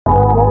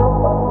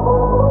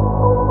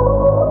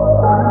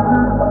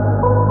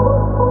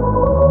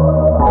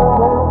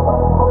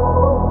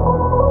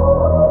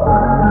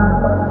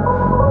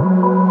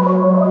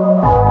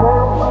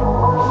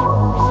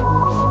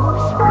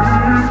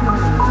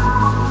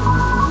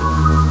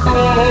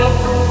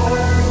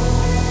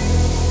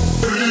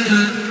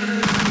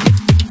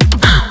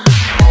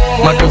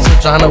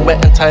vagina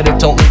wet and tight, it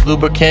don't need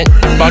lubricant.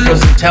 My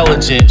girl's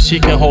intelligent, she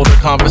can hold a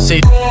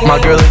conversation. My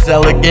girl is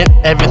elegant,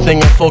 everything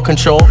in full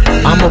control.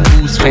 I'm a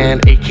booze fan,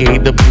 aka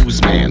the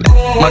booze man.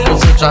 My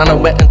girl's vagina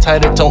wet and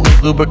tight, it don't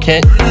need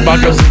lubricant. My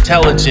girl's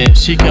intelligent,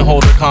 she can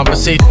hold a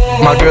conversation.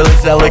 My girl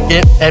is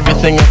elegant,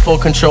 everything in full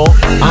control.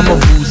 I'm a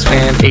booze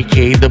fan,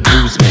 aka the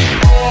booze man.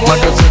 My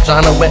girl's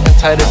vagina wet and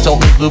tight, it don't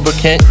need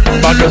lubricant.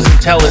 My girl's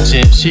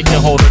intelligent, she can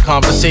hold a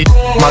conversation.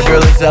 My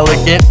girl is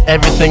elegant,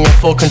 everything in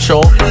full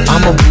control.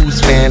 I'm a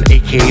booze fan,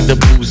 aka the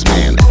booze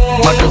man.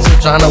 My girl's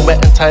vagina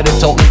wet and tight, it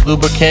don't need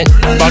lubricant.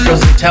 My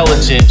girl's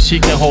intelligent, she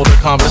can hold a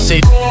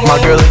conversation. My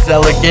girl is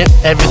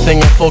elegant, everything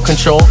in full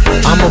control.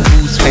 I'm a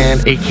booze fan,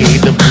 aka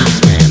the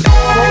booze man.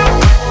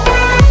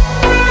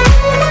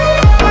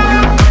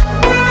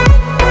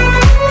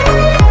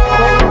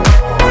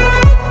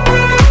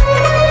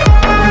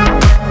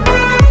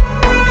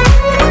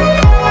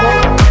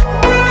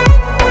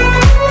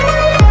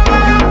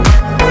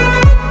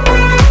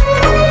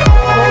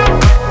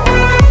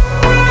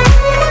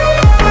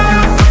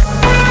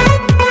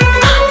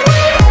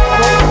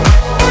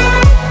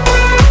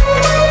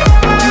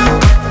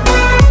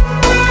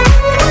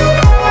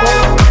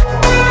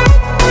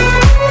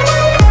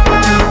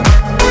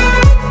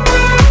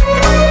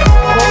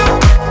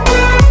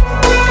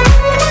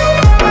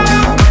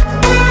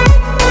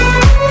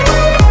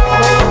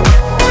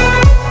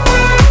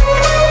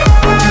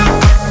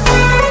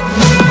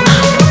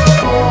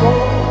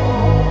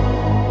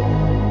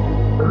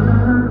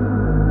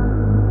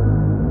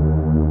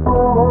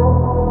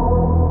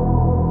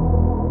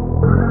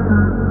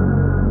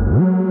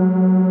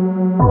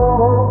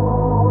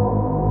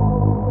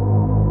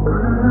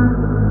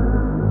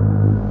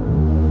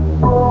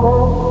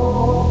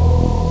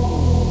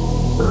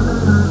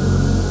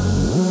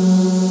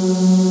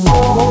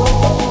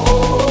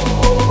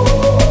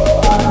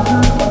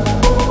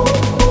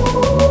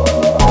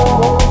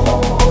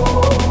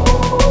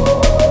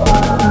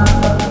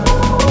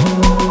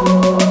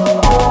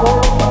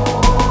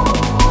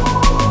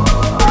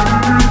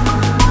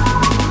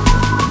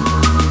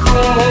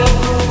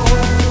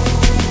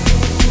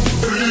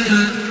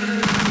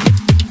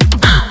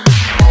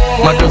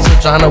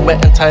 Vagina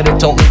wet and tight, it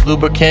don't need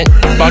lubricant.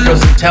 My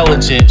girl's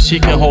intelligent, she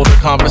can hold a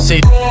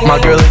conversation. My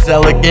girl is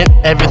elegant,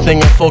 everything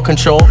in full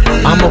control.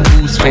 I'm a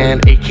booze fan,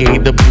 aka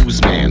the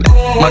booze man.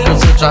 My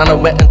girl's vagina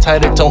wet and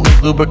tight, it don't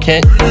need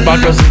lubricant. My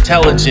girl's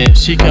intelligent,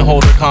 she can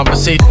hold a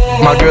conversation.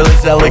 My girl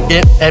is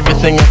elegant,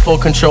 everything in full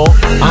control.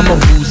 I'm a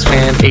booze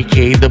fan,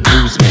 aka the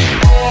booze man.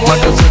 My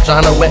girl's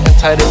vagina wet and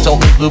tight, it don't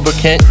need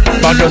lubricant.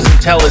 My girl's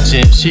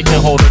intelligent, she can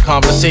hold a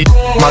conversation.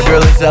 My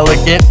girl is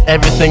elegant,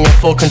 everything in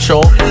full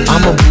control.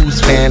 I'm a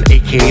booze fan,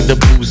 aka the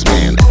booze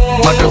man.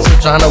 My girl's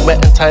vagina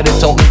wet and tight, it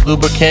don't need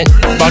lubricant.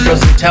 My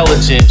girl's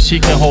intelligent, she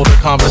can hold a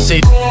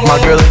conversation. My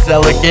girl is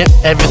elegant,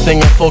 everything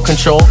in full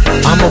control.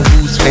 I'm a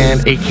booze fan,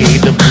 aka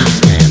the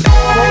booze man.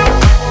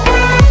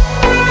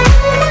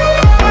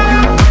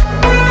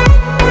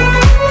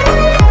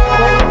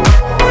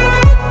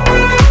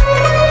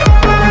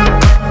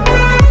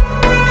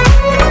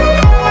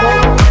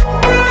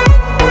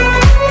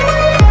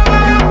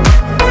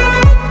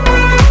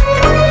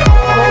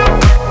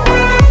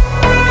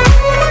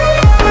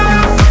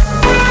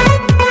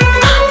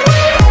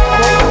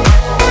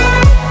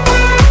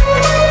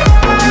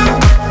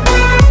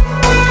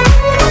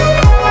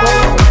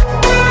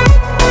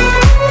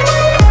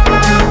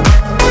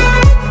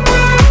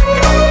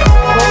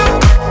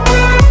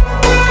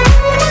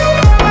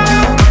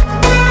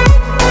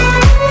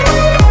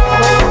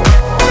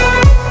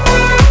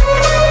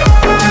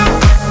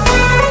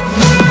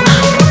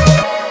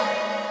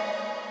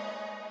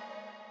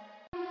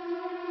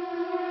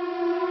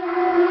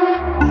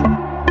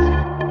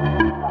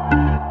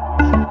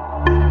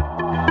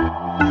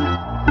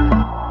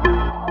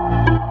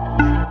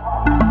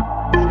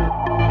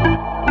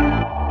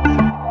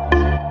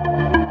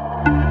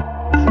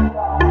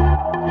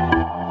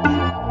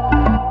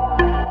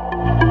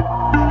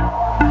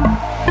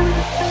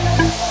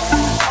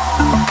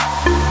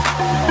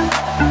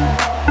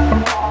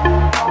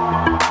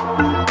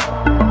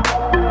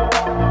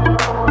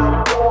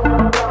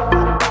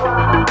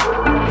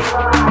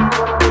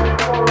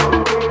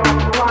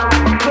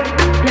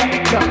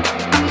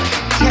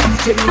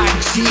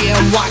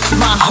 Watch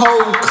my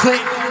whole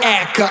clip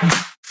echo.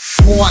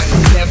 One,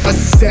 never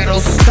settle,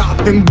 stop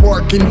and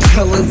work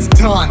until it's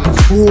done.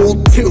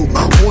 Rule 2,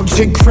 hold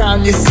your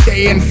ground, you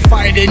stay and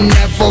fight and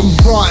never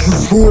run.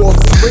 Rule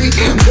 3,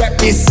 rep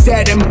your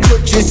set and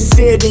put your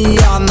city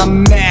on the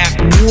map.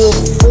 Rule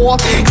 4,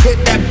 get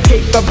that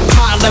paper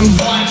pile and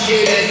watch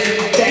it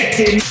and stack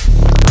it.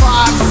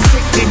 5,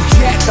 stick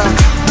together,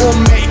 we'll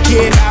make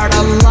it out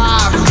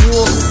alive.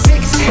 Rule 6,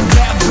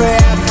 never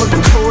ever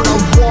go to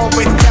war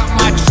without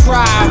my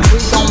tribe. We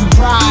gon'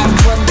 ride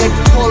when they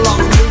pull up,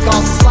 we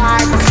gon'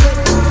 slide, clip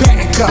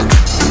back up.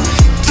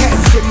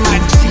 Testing my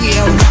G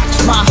and watch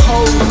my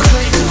whole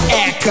clip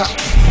echo.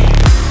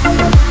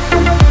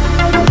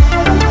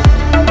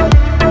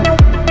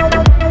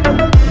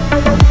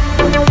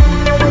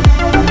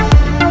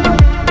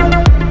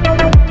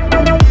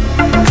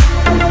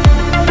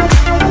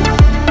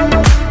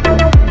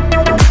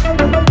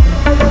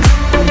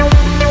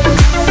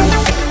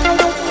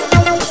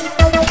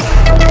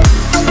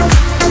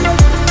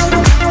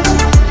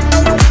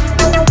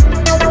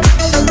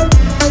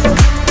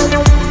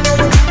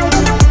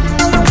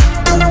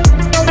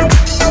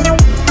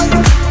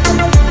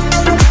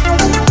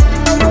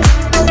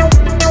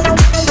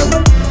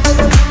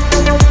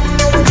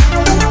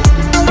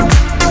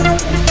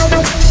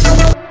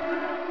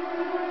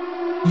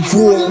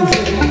 rule.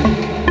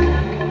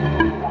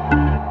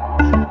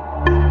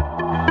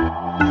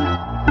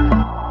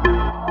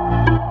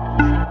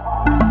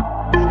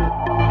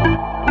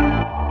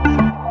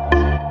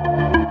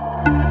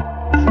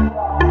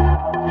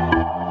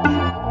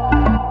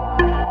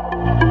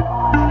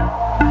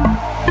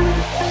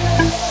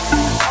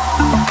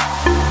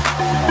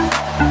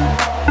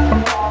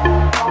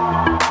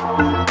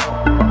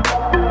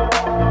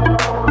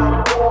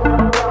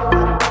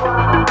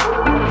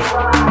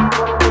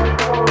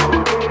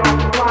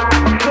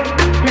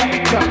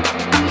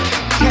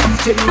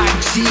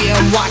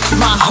 Watch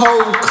my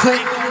whole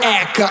clique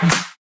act up.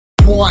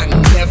 One,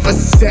 never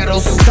settle,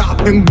 stop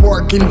and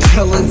work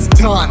until it's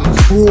done.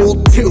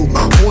 Rule 2,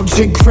 hold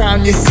your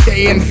ground, you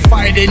stay and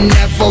fight and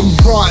never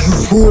run.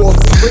 Rule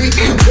 3,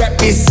 rep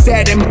your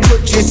set and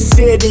put your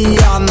city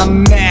on the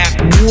map.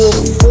 Rule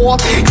 4,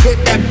 get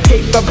that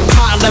paper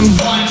pile and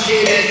watch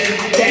it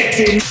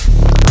at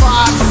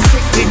 5,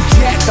 stick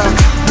together,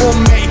 we'll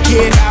make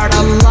it out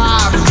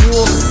alive.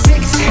 Rule 6,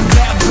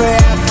 never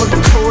ever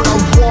go to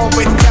war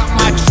without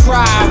my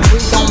tribe. We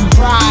gon'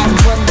 ride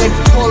when they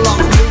pull up,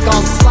 we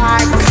gon'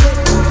 slide, click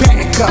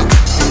back up.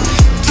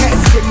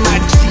 Testing my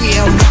G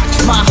and watch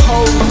my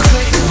whole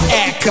clique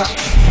act up.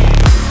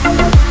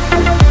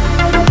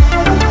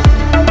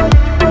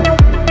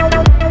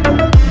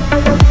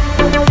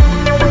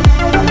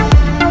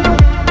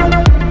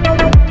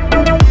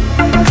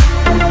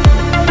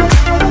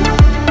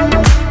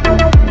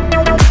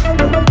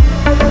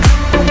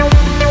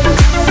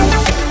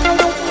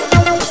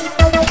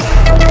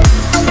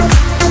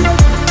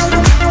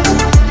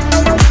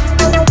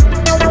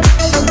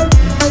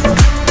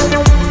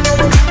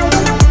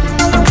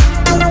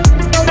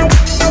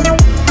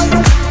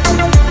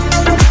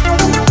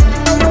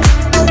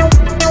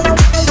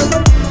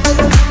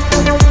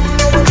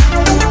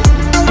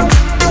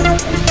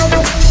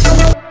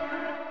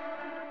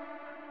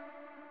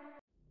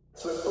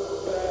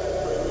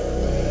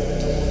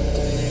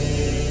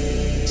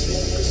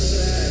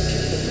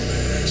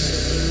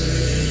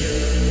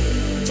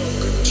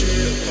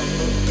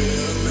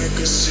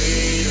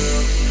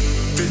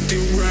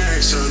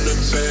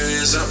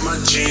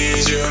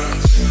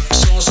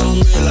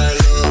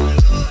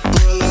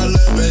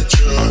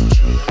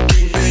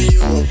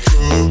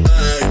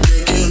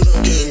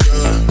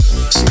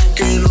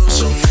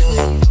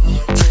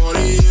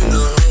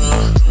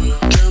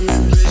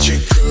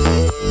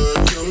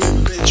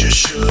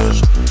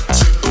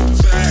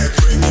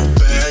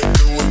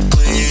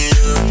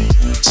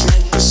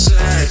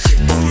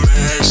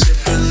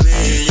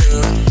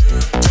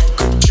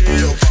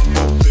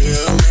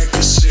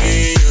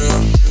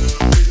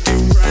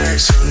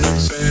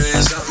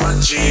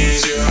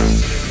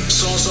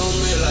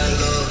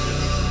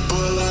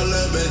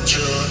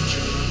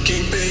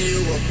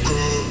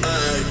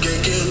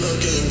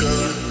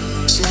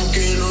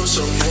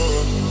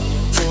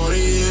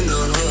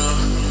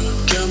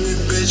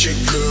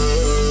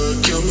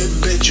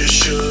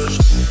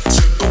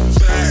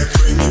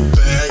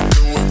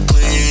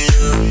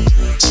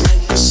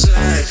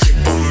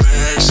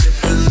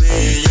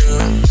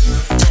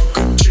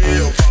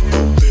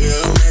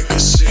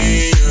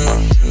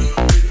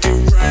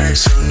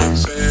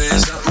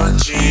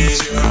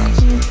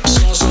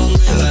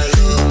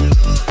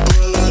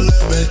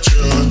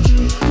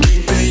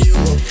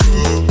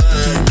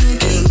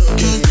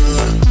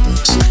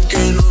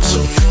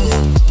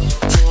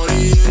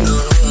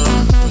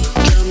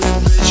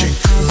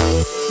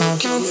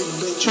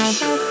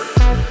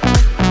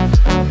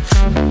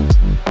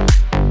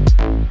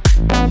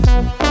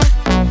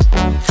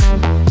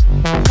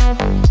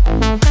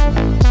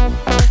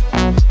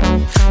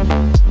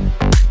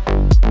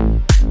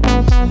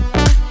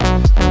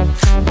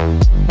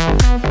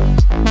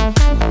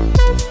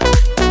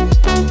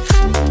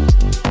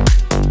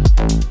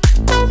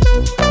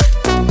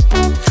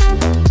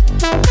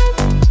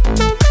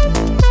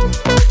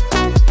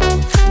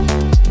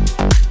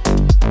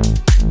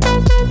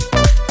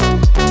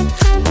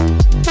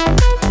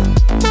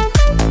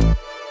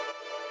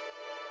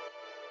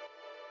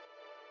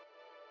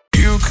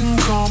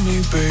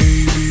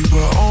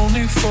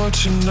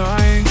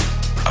 Tonight,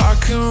 I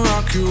can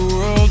rock your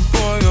world,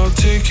 boy, I'll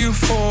take you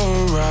for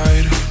a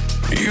ride.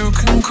 You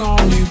can call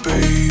me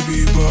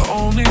baby, but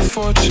only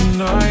for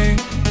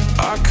tonight.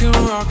 I can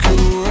rock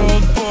your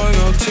world, boy,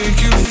 I'll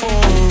take you for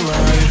a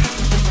ride.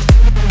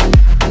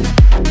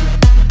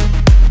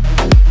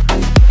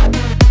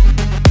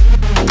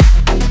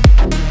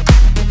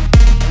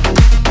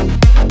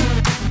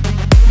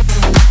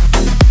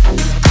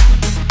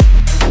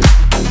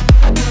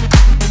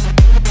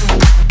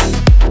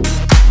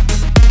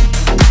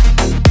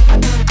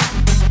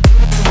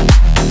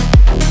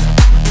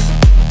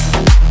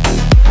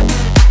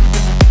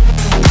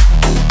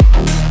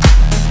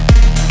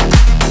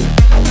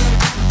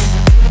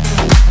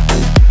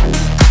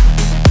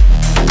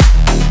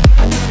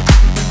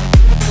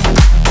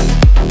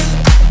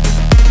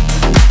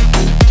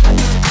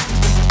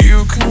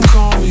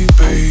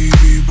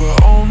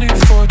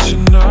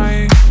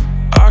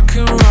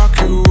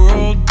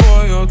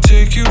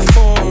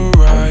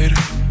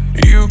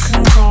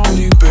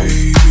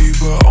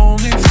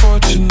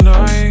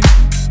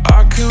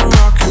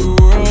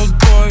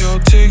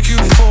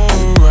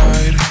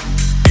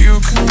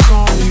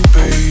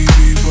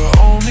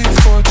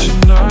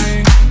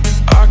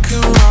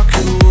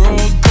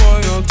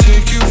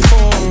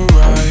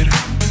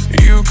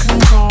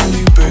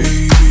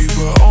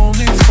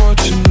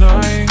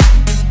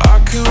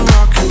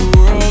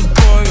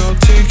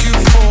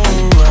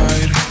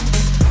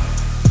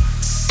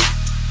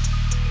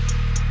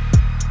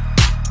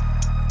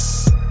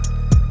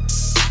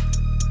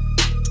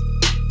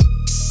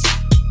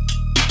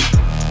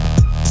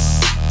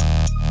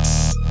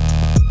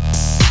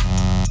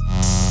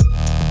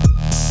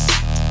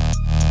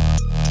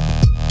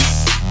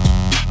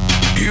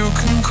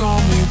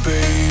 call me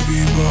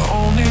baby, but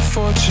only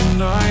for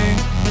tonight.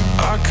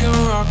 I can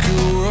rock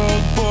your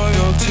world, boy,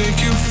 I'll take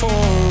you for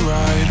a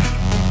ride.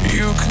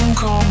 You can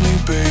call me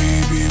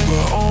baby,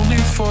 but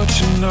only for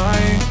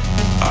tonight.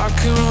 I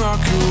can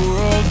rock your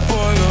world,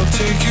 boy, I'll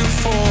take you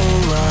for a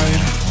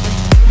ride.